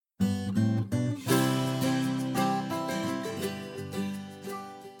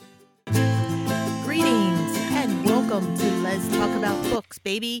to Let's Talk About Books,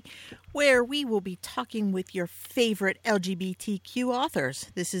 baby, where we will be talking with your favorite LGBTQ authors.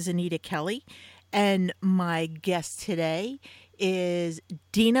 This is Anita Kelly, and my guest today is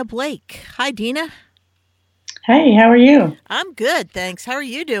Dina Blake. Hi, Dina. Hey, how are you? I'm good, thanks. How are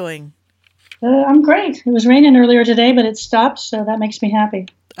you doing? I'm great. It was raining earlier today, but it stopped, so that makes me happy.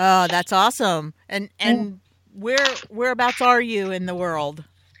 Oh, that's awesome. And Yeah. and whereabouts are you in the world?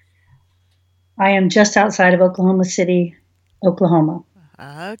 I am just outside of Oklahoma City, Oklahoma.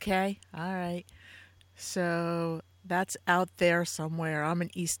 Okay, all right. So that's out there somewhere. I'm an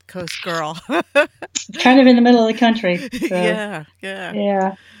East Coast girl. Kind of in the middle of the country. So, Yeah, yeah,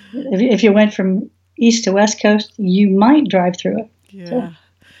 yeah, if you went from east to west coast, you might drive through it. So, yeah.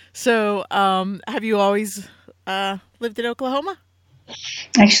 So, have you always lived in Oklahoma?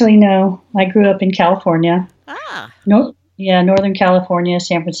 actually, no. I grew up in California. Ah, Yeah, Northern California,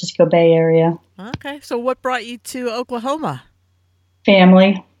 San Francisco Bay Area. okay. So, what brought you to Oklahoma?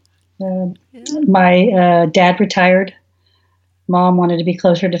 Family. Uh, Yeah. my dad retired. Mom wanted to be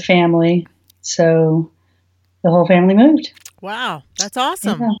closer to family, so the whole family moved. Wow, that's Yeah.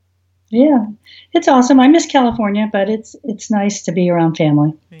 awesome. Yeah, it's awesome. I miss California, but it's nice to be around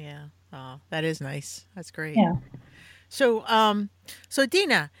family. Yeah. Oh, that is nice. That's great. Yeah. So, so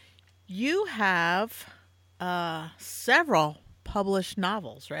Dina, you have several published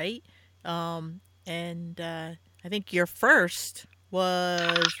novels, right? And I think your first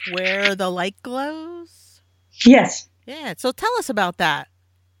was Where the Light Glows. Yes. Yeah. So tell us about that.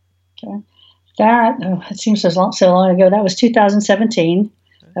 Okay. It seems so long ago. That was 2017.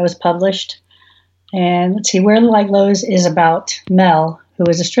 That was published. And let's see, Where the Light Glows is about Mel, who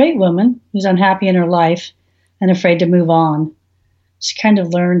is a straight woman who's unhappy in her life and afraid to move on. She kind of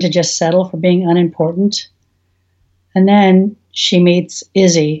learned to just settle for being unimportant. And then she meets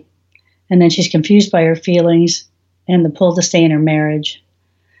Izzy, and then she's confused by her feelings and the pull to stay in her marriage.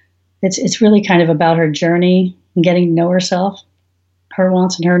 It's really kind of about her journey and getting to know herself, her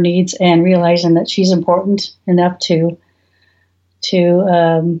wants and her needs, and realizing that she's important enough to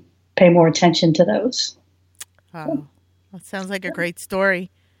pay more attention to those. Oh, that sounds like a great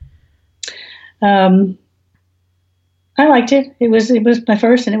story. Um, I liked it. It was my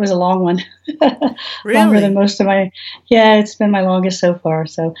first, and it was a long one, longer than Really? most of my. Yeah, it's been my longest so far.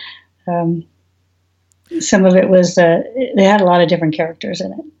 So um, some of it was they had a lot of different characters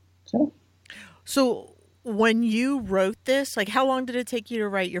in it. So So when you wrote this, like how long did it take you to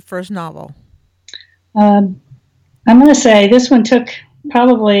write your first novel? um, I'm going to say this one took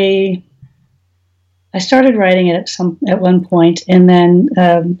probably. I started writing it at one point, and then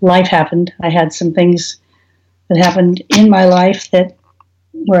life happened. I had some things that happened in my life that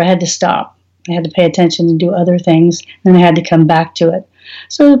where I had to stop. I had to pay attention and do other things, and I had to come back to it.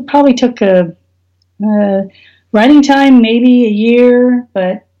 So it probably took a writing time, maybe a year,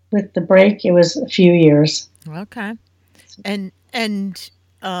 but with the break, it was a few years. Okay. And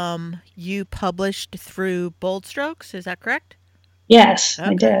you published through Bold Strokes, is that correct? Yes, I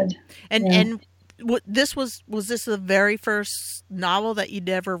Okay. did. Yeah. And what this was this the very first novel that you'd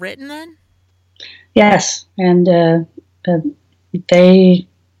ever written then? Yes, and uh, they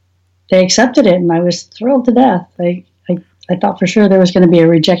they accepted it, and I was thrilled to death. I thought for sure there was going to be a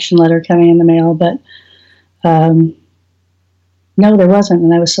rejection letter coming in the mail, but um, no, there wasn't,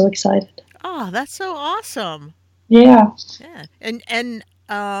 and I was so excited. Oh, that's so awesome. Yeah. Yeah. And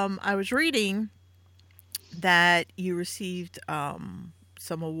I was reading that you received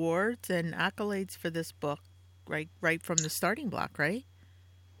some awards and accolades for this book right from the starting block, right?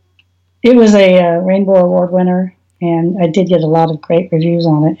 It was a Rainbow Award winner, and I did get a lot of great reviews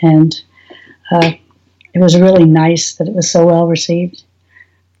on it, and uh, it was really nice that it was so well received.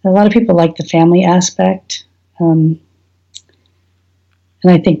 A lot of people like the family aspect, um,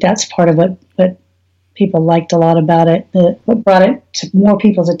 and I think that's part of what people liked a lot about it. What brought it to more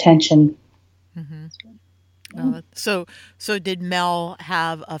people's attention. Mm-hmm. So did Mel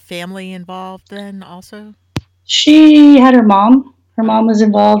have a family involved then also? She had her mom. Her Oh, mom was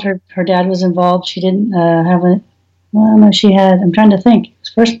involved. Her dad was involved. She didn't have a. Well, no, she had. I'm trying to think. It was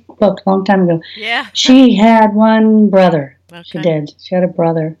first book a long time ago. yeah. She had one brother. She Okay. did. She had a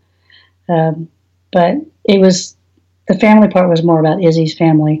brother. Um, but it was the family part was more about Izzy's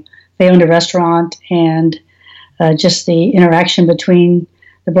family. They owned a restaurant, and just the interaction between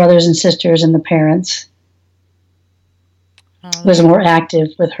the brothers and sisters and the parents Oh, was that's more active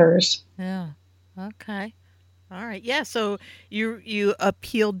with hers. yeah. Okay. All right. Yeah. So you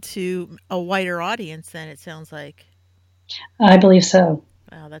appealed to a wider audience then. It sounds like. I believe so.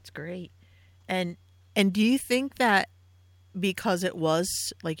 Wow, that's great. And and do you think that because it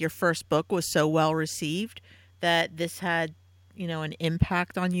was like your first book was so well received that this had, an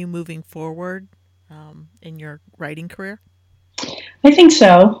impact on you moving forward in your writing career? I think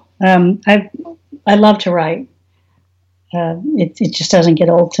so. I love to write. It just doesn't get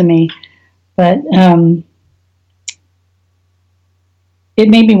old to me. But it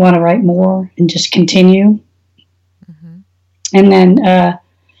made me want to write more and just continue. Mm-hmm. And then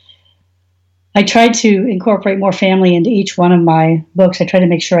I tried to incorporate more family into each one of my books. I tried to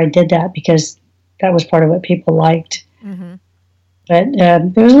make sure I did that because that was part of what people liked. Mm-hmm. But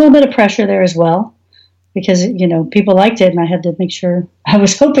there was a little bit of pressure there as well because, people liked it, and I had to make sure. I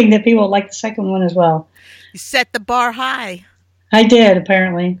was hoping that people would like the second one as well. You set the bar high. I did,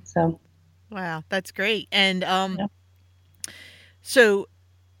 apparently. So, wow, that's great. And so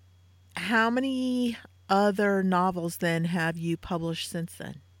how many other novels then have you published since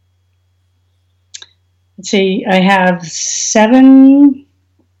then? Let's see, I have 7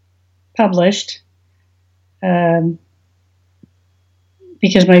 published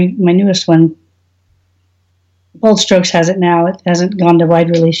because my newest one, Bold Strokes, has it now. It hasn't gone to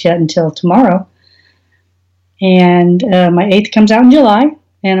wide release yet until tomorrow. And my 8th comes out in July,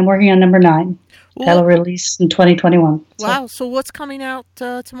 and I'm working on number 9. Well, that'll release in 2021. Wow, so what's coming out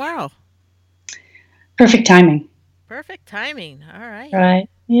tomorrow? Perfect Timing. Perfect Timing, all right. Right,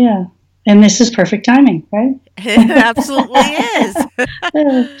 yeah. And this is perfect timing, right? It absolutely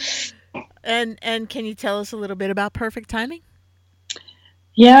is. And can you tell us a little bit about Perfect Timing?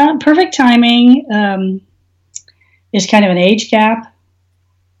 Yeah, Perfect Timing is kind of an age gap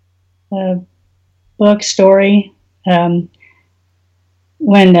book story. Let's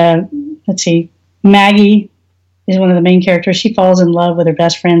see, Maggie is one of the main characters. She falls in love with her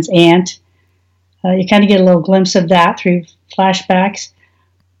best friend's aunt. You kind of get a little glimpse of that through flashbacks.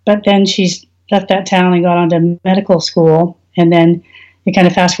 But then she's left that town and gone on to medical school. And then you kind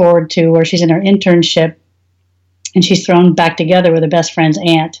of fast forward to where she's in her internship, and she's thrown back together with her best friend's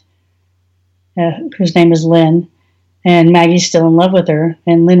aunt, whose name is Lynn. And Maggie's still in love with her,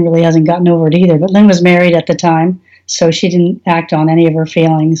 and Lynn really hasn't gotten over it either. But Lynn was married at the time, so she didn't act on any of her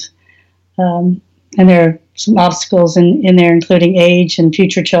feelings. And there are some obstacles in there, including age and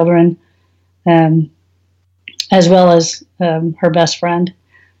future children, as well as her best friend.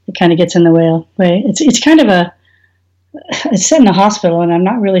 It kind of gets in the way. It's kind of it's set in a hospital, and I'm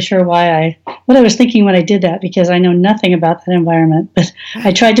not really sure what I was thinking when I did that, because I know nothing about that environment. But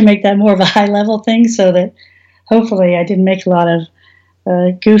I tried to make that more of a high level thing so that hopefully I didn't make a lot of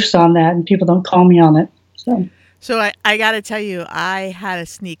goofs on that and people don't call me on it. So I got to tell you, I had a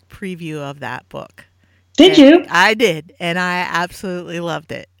sneak preview of that book. Did you? I did, and I absolutely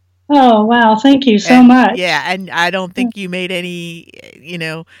loved it. Oh, wow. Thank you so much. Yeah, and I don't think you made any,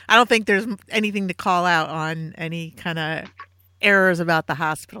 I don't think there's anything to call out on any kind of errors about the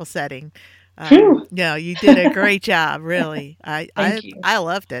hospital setting. No, you did a great job, really. I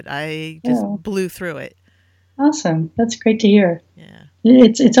loved it. I just blew through it. Awesome. That's great to hear. Yeah.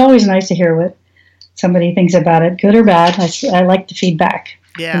 It's always nice to hear what somebody thinks about it, good or bad. I like the feedback.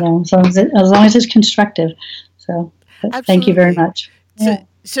 Yeah. As long as it's constructive. So thank you very much.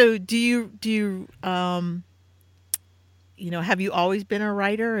 So do you have you always been a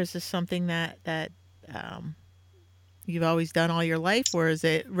writer? Is this something that you've always done all your life, or is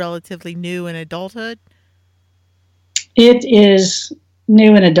it relatively new in adulthood? It is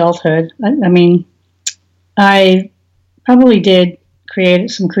new in adulthood. I mean, I probably did create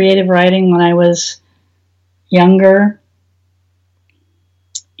some creative writing when I was younger,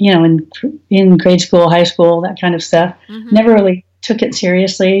 in grade school, high school, that kind of stuff. Mm-hmm. Never really took it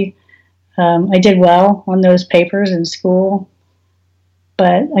seriously. I did well on those papers in school,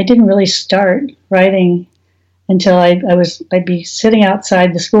 but I didn't really start writing until I'd be sitting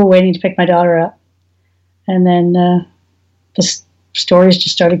outside the school waiting to pick my daughter up. And then the stories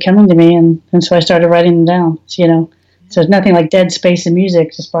just started coming to me, and so I started writing them down. So there's nothing like dead space in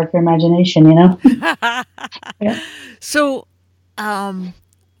music to spark your imagination, Yeah. So,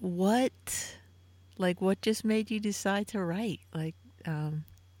 what just made you decide to write?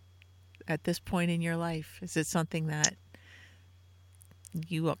 At this point in your life, is it something that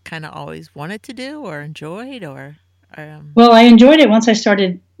you kind of always wanted to do or enjoyed, or? Well, I enjoyed it once I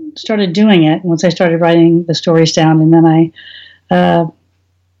started doing it. Once I started writing the stories down, and then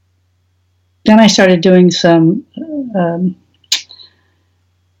I started doing some.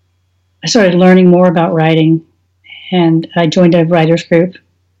 I started learning more about writing, and I joined a writers group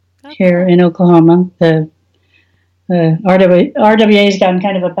here in Oklahoma. The RWA has gotten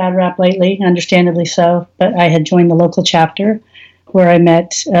kind of a bad rap lately, understandably so, but I had joined the local chapter where I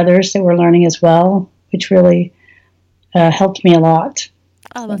met others that were learning as well, which really helped me a lot.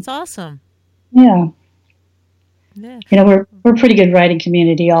 Oh, that's awesome. Yeah. Yeah. We're a pretty good writing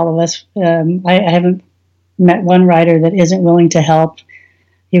community, all of us. I haven't met one writer that isn't willing to help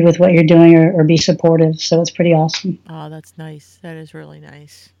you with what you're doing or be supportive. So it's pretty awesome. Oh, that's nice. That is really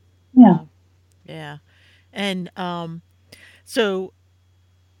nice. Yeah. Uh, yeah. And so,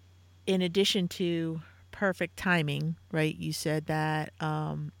 in addition to perfect timing, right? You said that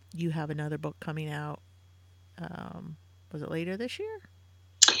you have another book coming out. Was it later this year?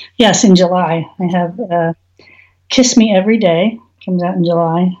 Yes, in July I have "Kiss Me Every Day" comes out in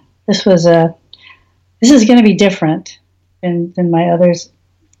July. This is going to be different than my others.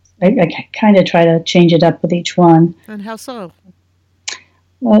 I kind of try to change it up with each one. And how so?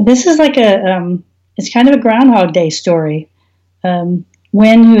 This is like it's kind of a Groundhog Day story.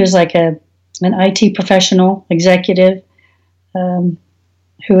 Wynn, who is like an IT professional executive, who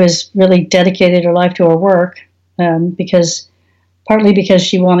has really dedicated her life to her work, partly because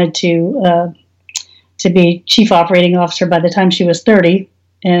she wanted to be chief operating officer by the time she was 30,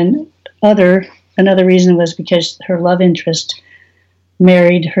 and another reason was because her love interest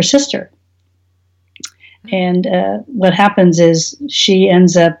married her sister. And what happens is she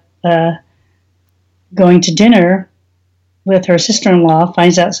ends up going to dinner with her sister-in-law,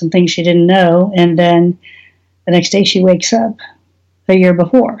 finds out some things she didn't know, and then the next day she wakes up the year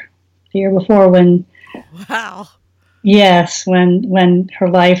before when Wow. yes, when her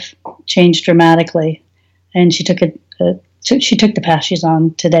life changed dramatically, and she took the path she's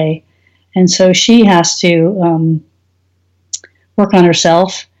on today, and so she has to work on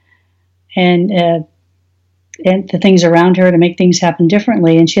herself and the things around her to make things happen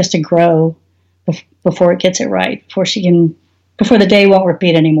differently, and she has to grow before it gets it right, before the day won't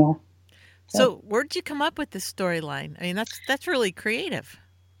repeat anymore. So where did you come up with this storyline? I mean, that's really creative.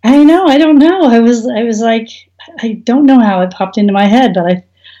 I know. I don't know. I was like, I don't know how it popped into my head, but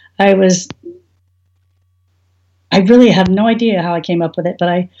I really have no idea how I came up with it, but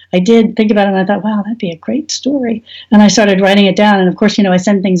I did think about it, and I thought, wow, that'd be a great story. And I started writing it down, and of course, I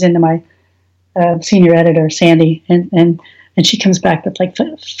send things into my senior editor, Sandy, and she comes back with like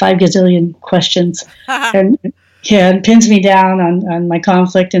 5 gazillion questions, and pins me down on my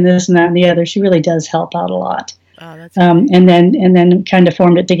conflict and this and that and the other. She really does help out a lot. Oh, that's and then kind of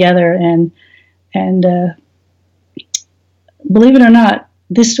formed it together, and believe it or not,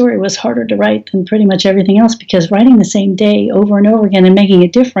 this story was harder to write than pretty much everything else, because writing the same day over and over again and making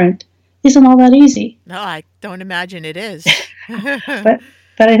it different isn't all that easy. No, I don't imagine it is. but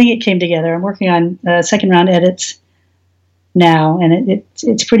I think it came together. I'm working on second round edits now, and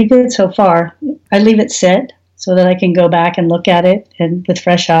it's pretty good so far. I leave it sit so that I can go back and look at it and with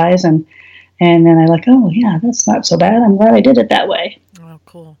fresh eyes, and then I like, oh yeah, that's not so bad. I'm glad I did it that way. Oh,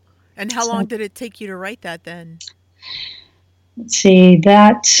 cool. And how long did it take you to write that then? Let's see,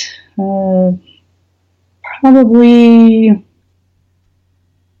 that probably,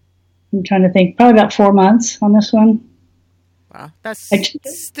 I'm trying to think, probably about 4 months on this one. Wow, that's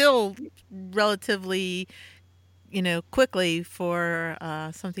still relatively, quickly for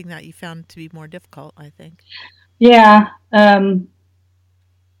something that you found to be more difficult, I think. Yeah.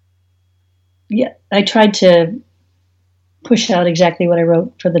 Yeah, I tried to push out exactly what I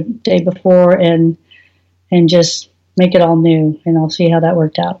wrote for the day before and just make it all new, and I'll see how that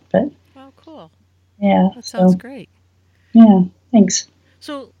worked out. But oh, cool. Yeah, that sounds great. Yeah, thanks.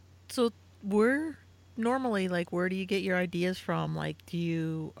 So where do you get your ideas from? Like,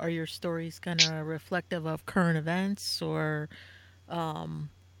 are your stories kind of reflective of current events or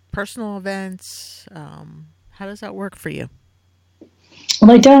personal events? How does that work for you?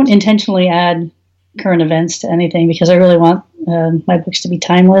 Well, I don't intentionally add current events to anything because I really want my books to be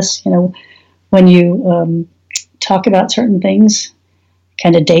timeless. When you talk about certain things,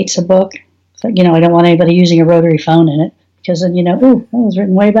 kind of dates a book. So, I don't want anybody using a rotary phone in it, because then, that was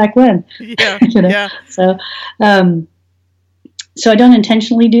written way back when. Yeah. Yeah. So I don't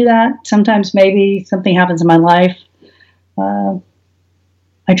intentionally do that. Sometimes maybe something happens in my life.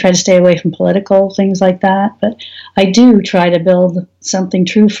 I try to stay away from political things like that, but I do try to build something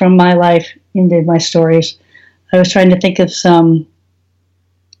true from my life into my stories. I was trying to think of some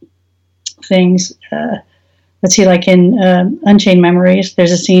things. Let's see, like in Unchained Memories,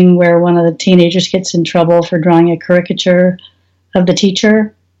 there's a scene where one of the teenagers gets in trouble for drawing a caricature of the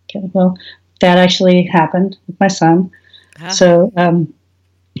teacher. Okay, well, that actually happened with my son. Ah. So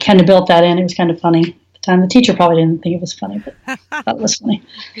kind of built that in. It was kind of funny at the time. The teacher probably didn't think it was funny, but I thought it was funny.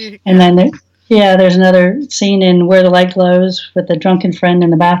 And then, there's another scene in Where the Light Glows with a drunken friend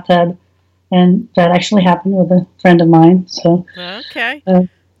in the bathtub. And that actually happened with a friend of mine. So okay.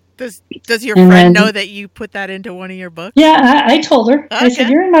 Does your And friend then, know that you put that into one of your books? yeah, I told her. I said,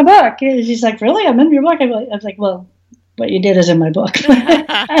 Okay. "You're in my book." And she's like, "Really? I'm in your book?" I was like, "Well, what you did is in my book."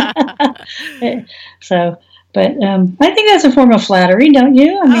 So, but I think that's a form of flattery, don't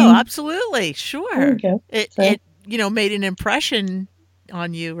you? I Oh, mean, absolutely. there you Sure. go. So, It made an impression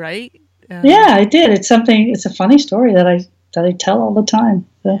on you, right? yeah, I did. It's something. It's a funny story that I tell all the time.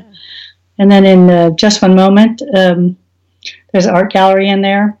 So, Yeah. and then in Just One Moment, there's an art gallery in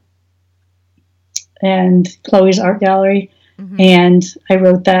there, and Chloe's art gallery, Hmm. and I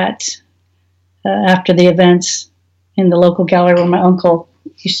wrote that after the events in the local gallery where my uncle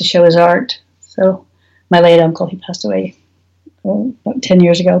used to show his art. So, my late uncle, he passed away about 10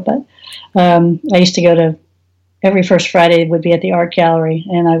 years ago, but I used to go to every first Friday would be at the art gallery,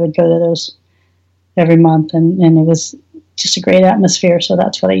 and I would go to those every month, and it was just a great atmosphere. So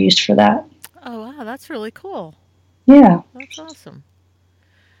that's what I used for that. Oh, wow, that's really cool. Yeah. That's awesome.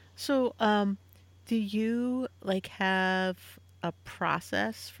 So, do you like have a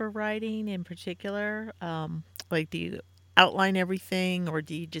process for writing in particular? Like, do you outline everything, or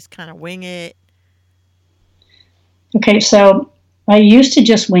do you just kind of wing it? Okay. So I used to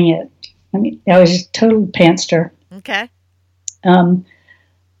just wing it. I mean, I was just a total pantster. Okay. Um,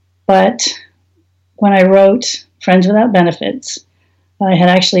 but when I wrote Friends Without Benefits, I had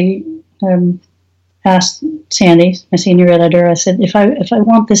actually asked Sandy, my senior editor. I said, if I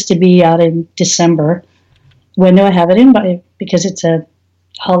want this to be out in December, when do I have it in by? Because it's a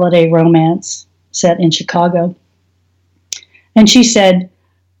holiday romance set in Chicago. And she said,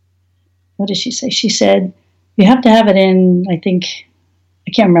 what did she say? She said, you have to have it in, I think,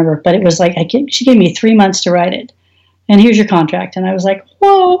 I can't remember, but it was like, she gave me 3 months to write it. And here's your contract. And I was like,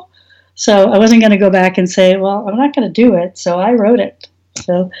 whoa. So I wasn't going to go back and say, well, I'm not going to do it. So I wrote it.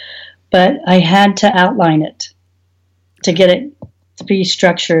 So, but I had to outline it to get it to be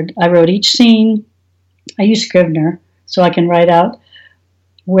structured. I wrote each scene. I use Scrivener so I can write out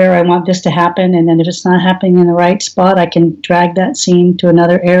where I want this to happen. And then if it's not happening in the right spot, I can drag that scene to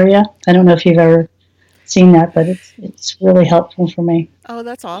another area. I don't know if you've ever seen that, but it's really helpful for me. Oh,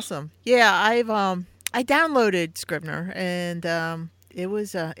 that's awesome. Yeah, I downloaded Scrivener, and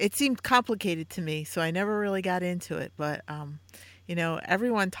it seemed complicated to me, so I never really got into it, but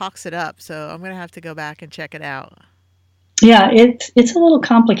everyone talks it up, so I'm going to have to go back and check it out. Yeah, it's a little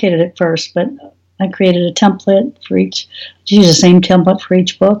complicated at first, but I created a template for each. I use the same template for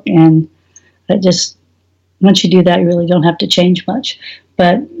each book, and it just once you do that, you really don't have to change much.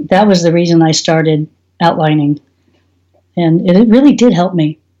 But that was the reason I started outlining, and it really did help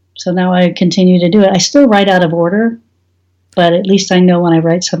me. So now I continue to do it. I still write out of order, but at least I know when I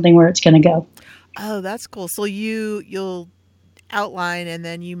write something where it's going to go. Oh, that's cool. So you'll outline, and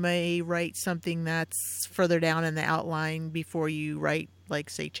then you may write something that's further down in the outline before you write,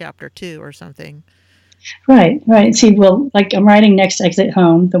 like, say, chapter 2 or something. Right, right. Okay. See, well, like I'm writing Next Exit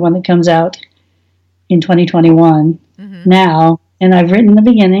Home, the one that comes out in 2021 Mm-hmm. now, and I've written the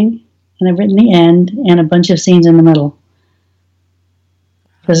beginning, and I've written the end, and a bunch of scenes in the middle.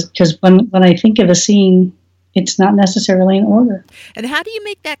 Because when I think of a scene, it's not necessarily in order. And how do you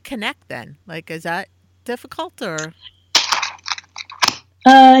make that connect then? Like, is that difficult, or?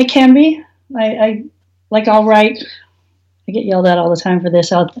 It can be. I like I'll write. I get yelled at all the time for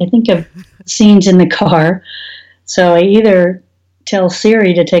this. I think of scenes in the car, so I either tell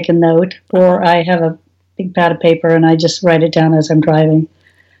Siri to take a note, or I have a big pad of paper and I just write it down as I'm driving,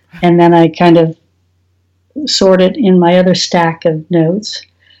 and then I kind of sort it in my other stack of notes,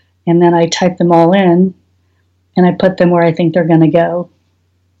 and then I type them all in, and I put them where I think they're going to go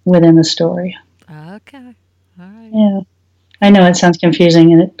within the story. Okay. All right. Yeah, I know it sounds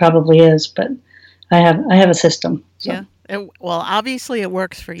confusing, and it probably is, but I have a system. So. Yeah. Well, obviously it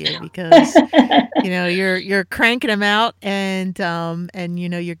works for you because you're cranking them out, and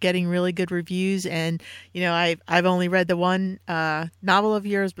you're getting really good reviews, and I've only read the one novel of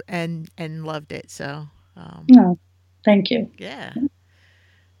yours and loved it. So No, thank you. yeah.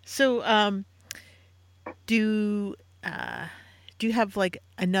 So do do you have like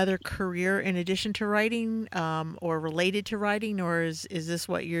another career in addition to writing, or related to writing, or is this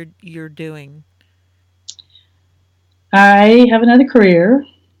what you're doing? I have another career.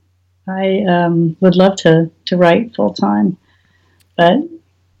 I would love to write full time, but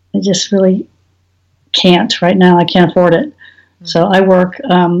I just really can't right now. I can't afford it. So I work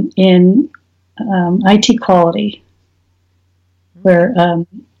in IT quality, where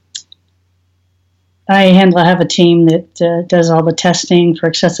I have a team that does all the testing for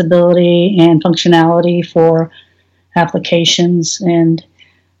accessibility and functionality for applications and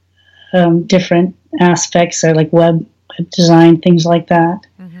different aspects, so like web design, things like that.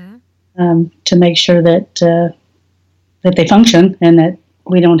 Mm-hmm. to make sure that they function and that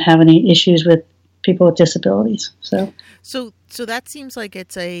we don't have any issues with people with disabilities. So that seems like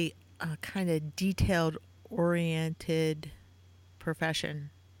it's a kind of detailed oriented profession.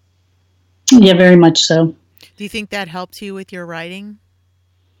 Yeah, very much so. Do you think that helps you with your writing?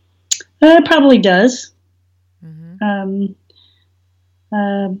 It probably does. Mm-hmm.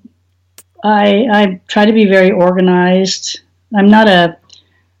 I try to be very organized. I'm not the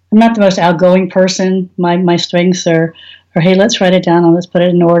most outgoing person. My strengths are, hey, let's write it down and let's put it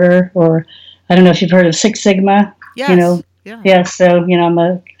in order. Or I don't know if you've heard of Six Sigma. Yes. Yeah. So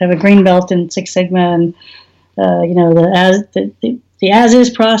I have a green belt in Six Sigma, and the as is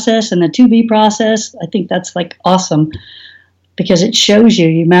process and the to be process. I think that's like awesome because it shows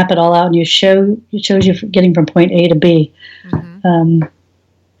you map it all out, and it shows you getting from point A to B. Mm-hmm.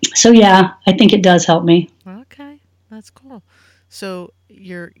 So yeah, I think it does help me. Okay, that's cool. So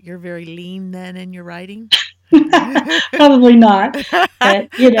you're very lean then in your writing? Probably not, but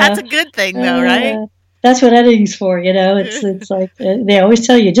That's a good thing though, right? That's what editing's for. It's like they always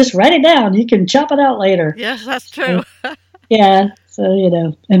tell you, just write it down. You can chop it out later. Yes, that's true. Yeah, so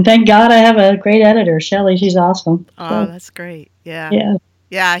and thank God I have a great editor, Shelley. She's awesome. Oh, that's great. Yeah.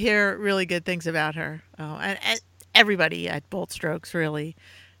 I hear really good things about her. Oh, and everybody at Bold Strokes really.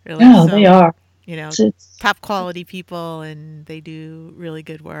 Oh, they are. It's top quality people, and they do really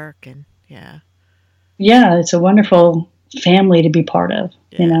good work. And yeah, it's a wonderful family to be part of.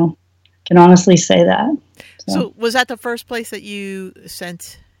 Yeah. Can honestly say that. So was that the first place that you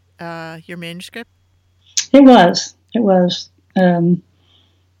sent your manuscript? It was.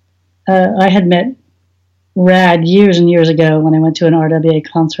 I had met Rad years and years ago when I went to an RWA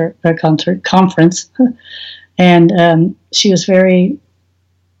conference, and she was very,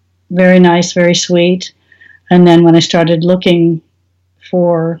 very nice, very sweet. And then when I started looking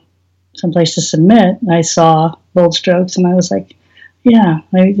for someplace to submit, I saw Bold Strokes, and I was like, yeah,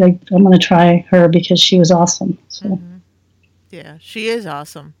 I'm going to try her because she was awesome. So. Mm-hmm. Yeah, she is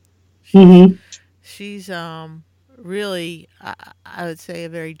awesome. She's really, I would say, a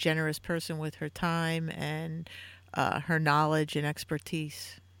very generous person with her time and her knowledge and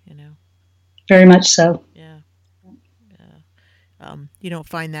expertise. Very much so. Yeah. You don't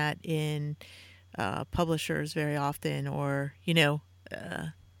find that in publishers very often, or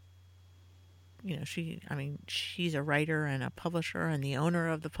she's a writer and a publisher and the owner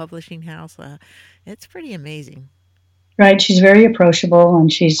of the publishing house. It's pretty amazing. Right. She's very approachable,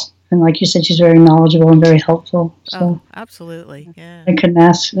 and like you said, she's very knowledgeable and very helpful. So oh, absolutely. Yeah. I couldn't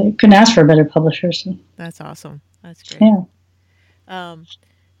ask for a better publisher. So. That's awesome. That's great. Yeah.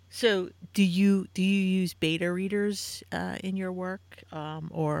 So do you use beta readers in your work,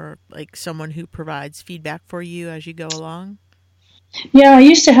 or like someone who provides feedback for you as you go along? Yeah, I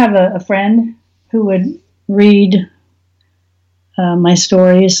used to have a friend who would read my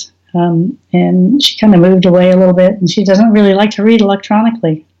stories, and she kind of moved away a little bit, and she doesn't really like to read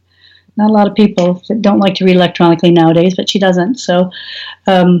electronically. Not a lot of people that don't like to read electronically nowadays, but she doesn't. So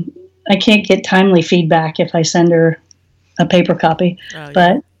I can't get timely feedback if I send her a paper copy. Oh, yeah.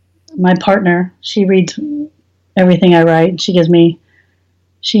 But my partner, she reads everything I write. She gives me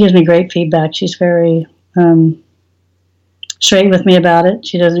great feedback. She's very straight with me about it.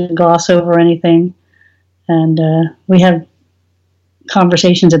 She doesn't gloss over anything, and we have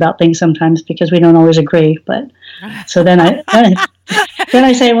conversations about things sometimes because we don't always agree. But so then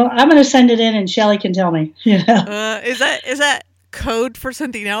I say, well, I'm going to send it in, and Shelley can tell me. Is that code for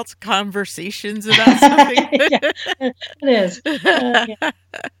something else? Conversations about something? Yeah, it is. Yeah.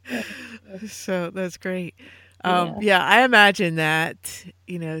 So that's great. I imagine that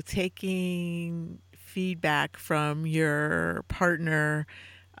taking feedback from your partner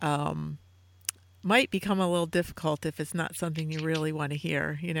might become a little difficult if it's not something you really want to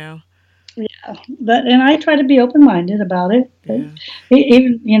hear. Yeah, and I try to be open-minded about it. But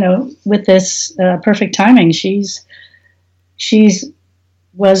even with this perfect timing, she's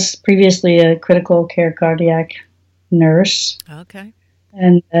was previously a critical care cardiac nurse. Okay.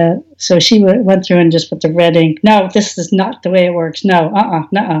 And so she went through and just put the red ink. No, this is not the way it works. No,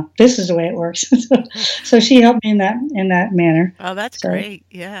 this is the way it works. So she helped me in that manner. Oh, that's great.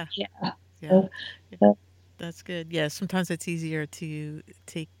 Yeah. So, that's good. Yeah, sometimes it's easier to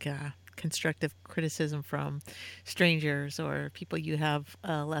take constructive criticism from strangers or people you have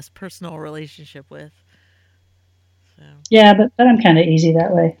a less personal relationship with. So. Yeah, but I'm kind of easy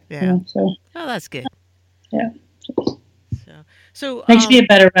that way. Yeah. So. Oh, that's good. Yeah. So makes me a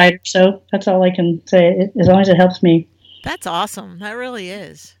better writer. So that's all I can say. As long as it helps me. That's awesome. That really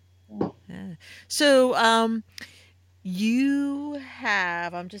is. Yeah. So, you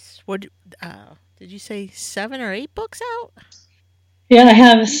have, did you say 7 or 8 books out? Yeah, I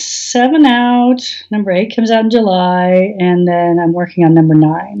have 7 out. Number 8 comes out in July, and then I'm working on number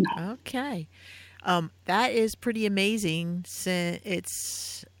 9. Okay. That is pretty amazing since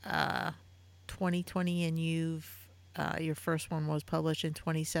it's 2020 and your first one was published in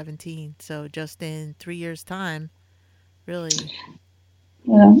 2017. So just in 3 years' time, really.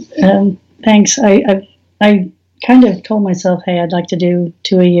 Well, thanks. I kind of told myself, hey, I'd like to do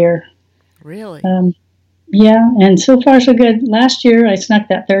 2 a year. Really? Yeah, and so far so good. Last year I snuck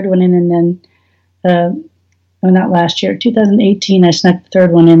that third one in, and then, well, not last year, 2018, I snuck the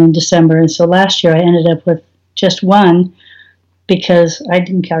third one in December, and so last year I ended up with just one because I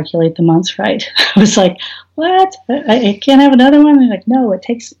didn't calculate the months right. I was like, what? I can't have another one? And they're like, no, it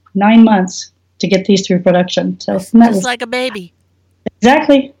takes 9 months to get these through production. So Just that was like a baby.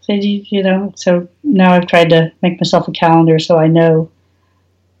 exactly. So, so now I've tried to make myself a calendar so I know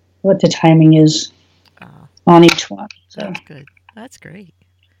what the timing is on each one. So That's good. That's great.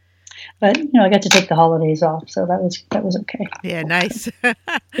 but I got to take the holidays off, so that was okay. Yeah, nice.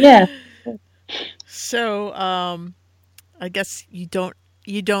 Yeah. So, I guess you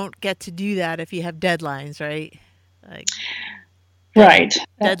don't get to do that if you have deadlines, right? Like Right.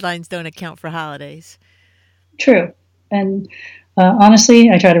 deadlines don't account for holidays. True. And honestly,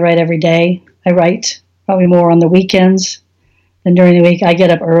 I try to write every day. I write probably more on the weekends than during the week. I get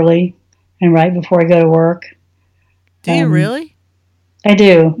up early and write before I go to work. Do you really? I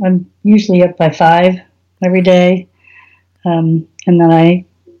do. I'm usually up by 5 every day, and then I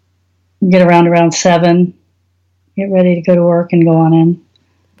get around 7, get ready to go to work and go on in.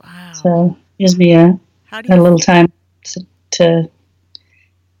 Wow. So it gives me a little time to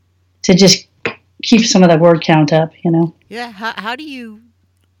just keep some of that word count up. Yeah. How do you,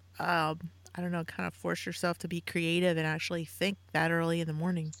 I don't know, kind of force yourself to be creative and actually think that early in the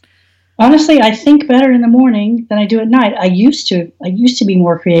morning? Honestly, I think better in the morning than I do at night. I used to be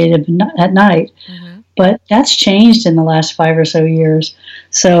more creative at night, but that's changed in the last 5 or so years.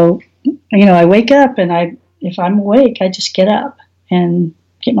 So, I wake up and if I'm awake, I just get up and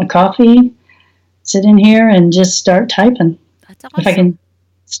get my coffee, sit in here and just start typing. That's awesome. If I can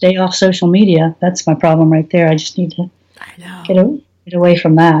stay off social media, that's my problem right there. I just need to I know. get away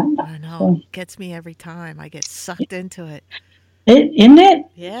from that. I know. So, It gets me every time. I get sucked into it. isn't it?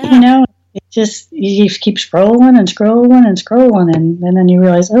 Yeah. It just, you just keep scrolling and scrolling and scrolling, and then you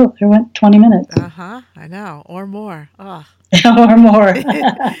realize, oh, there went 20 minutes. I know. Or more. Oh. Or more.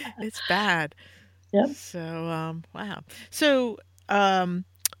 It's bad. Yep. So, wow. So,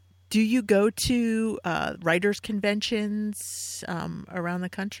 do you go to writers' conventions around the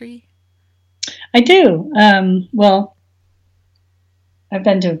country? I do. Well, I've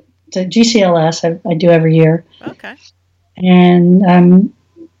been to GCLS. I do every year. Okay. And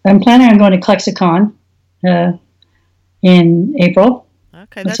I'm planning on going to Klexicon in April.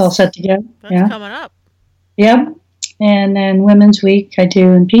 Okay. That's all set to go. That's coming up. Yep. And then Women's Week I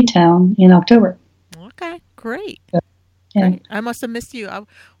do in P-Town in October. Okay. Great. Yeah. Great. I must have missed you.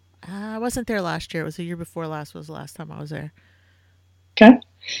 I wasn't there last year. It was the year before last was the last time I was there. Okay.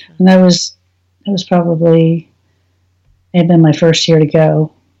 And that was probably may have been my first year to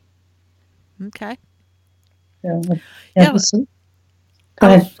go. Okay. So, Yeah. Go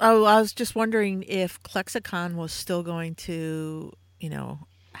ahead. I was just wondering if Klexicon was still going to,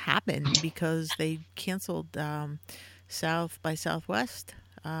 happen because they canceled South by Southwest.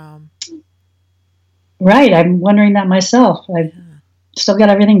 Right. I'm wondering that myself. I've still got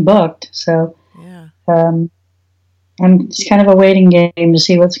everything booked. So Yeah. I'm just kind of a waiting game to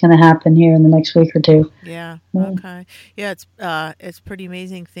see what's going to happen here in the next week or two. Yeah. Okay. Yeah. It's pretty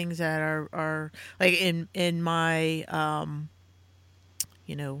amazing things that are like in my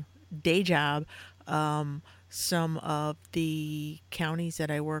day job. Some of the counties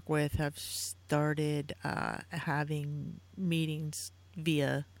that I work with have started having meetings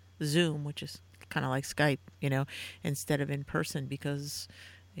via Zoom, which is kind of like Skype, instead of in person because,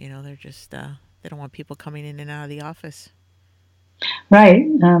 they're just they don't want people coming in and out of the office. Right.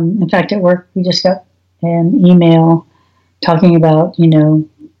 In fact, at work, we just got an email talking about,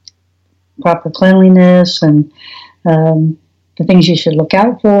 proper cleanliness and the things you should look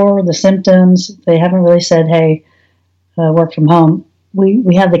out for, the symptoms. They haven't really said, hey, work from home.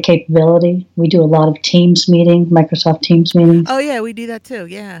 We have the capability. We do a lot of Teams meetings, Microsoft Teams meetings. Oh, yeah, we do that too.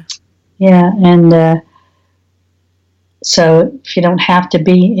 Yeah. Yeah. And so if you don't have to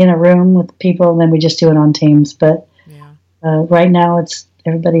be in a room with people, then we just do it on Teams. But right now,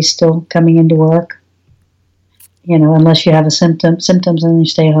 everybody's still coming into work. Unless you have symptoms and you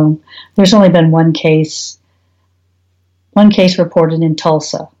stay home. There's only been one case one case reported in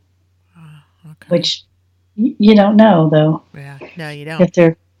Tulsa, Okay. which you don't know though Yeah. No, you don't.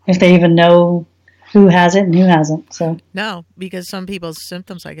 if they even know who has it and who hasn't. So No, because some people's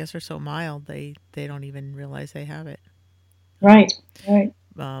symptoms, I guess, are so mild they don't even realize they have it. right.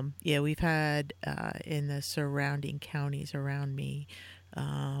 Yeah, we've had in the surrounding counties around me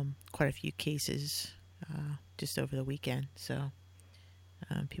quite a few cases just over the weekend. So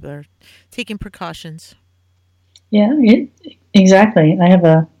people are taking precautions. Yeah, exactly. I have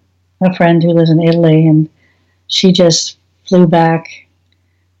a friend who lives in Italy, and she just flew back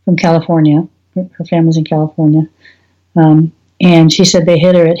from California. Her family's in California. And she said they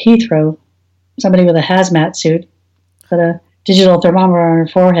hit her at Heathrow. Somebody with a hazmat suit put a digital thermometer on her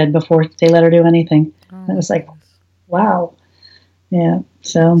forehead before they let her do anything. Oh, It was like, goodness. wow. Yeah,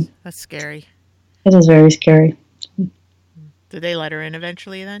 so That's scary. it is very scary. Did they let her in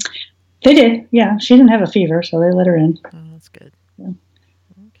eventually then? They did, yeah. She didn't have a fever, so they let her in. Oh, that's good. Yeah.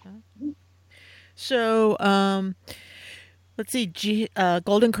 Okay. So, let's see.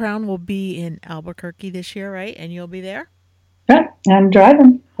 Golden Crown will be in Albuquerque this year, right? And you'll be there? Yeah, I'm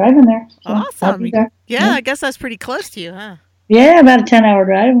driving there. So I'll Awesome. be there. Yeah, I guess that's pretty close to you, huh? Yeah, about a 10-hour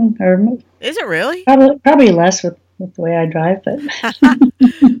drive, or Is it really? probably less with the way I drive, but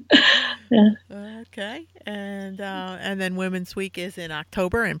yeah. Okay. And then Women's Week is in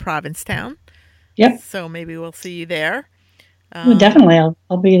October in Provincetown. Yep. So maybe we'll see you there. Well, definitely,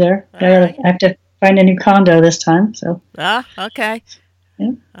 I'll be there. Right. I have to find a new condo this time, so. Okay.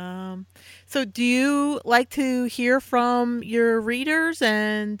 Yeah. So do you like to hear from your readers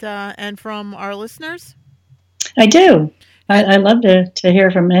and from our listeners? I do. I love to hear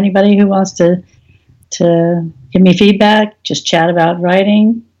from anybody who wants to give me feedback, just chat about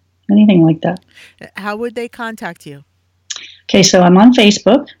writing, anything like that. How would they contact you? Okay, so I'm on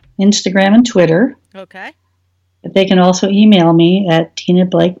Facebook, Instagram, and Twitter. Okay. But they can also email me at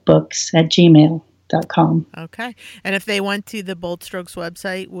tinablakebooks@gmail.com. Okay. And if they went to the Bold Strokes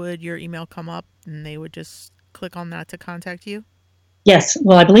website, would your email come up and they would just click on that to contact you? Yes.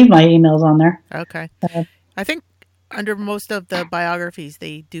 Well, I believe my email's on there. Okay. I think under most of the biographies,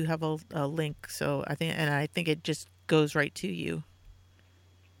 they do have a link. So I think it just goes right to you.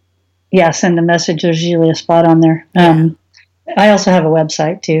 Yeah, send a message. There's usually a spot on there. I also have a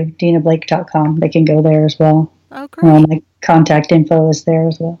website too, dinablake.com. They can go there as well. Oh, great. My contact info is there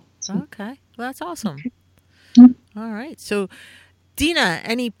as well. So. Okay. Well, that's awesome. Mm. All right. So, Dina,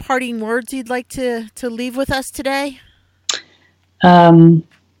 any parting words you'd like to leave with us today?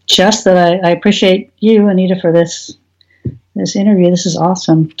 Just that I appreciate you, Anita, for this interview. This is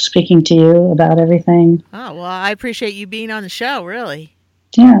awesome, speaking to you about everything. Oh, well, I appreciate you being on the show, really.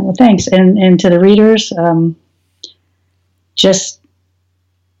 Yeah, well, thanks. And to the readers,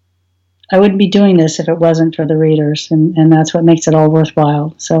 I wouldn't be doing this if it wasn't for the readers, and that's what makes it all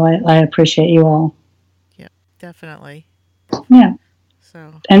worthwhile. So I appreciate you all. Yep, definitely. Yeah.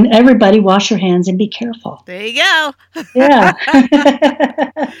 So. And everybody wash your hands and be careful. There you go. Yeah.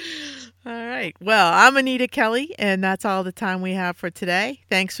 All right. Well, I'm Anita Kelly, and that's all the time we have for today.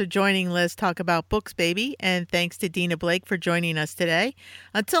 Thanks for joining Let's Talk About Books, baby, and thanks to Dina Blake for joining us today.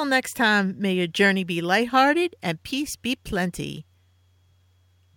 Until next time, may your journey be lighthearted and peace be plenty.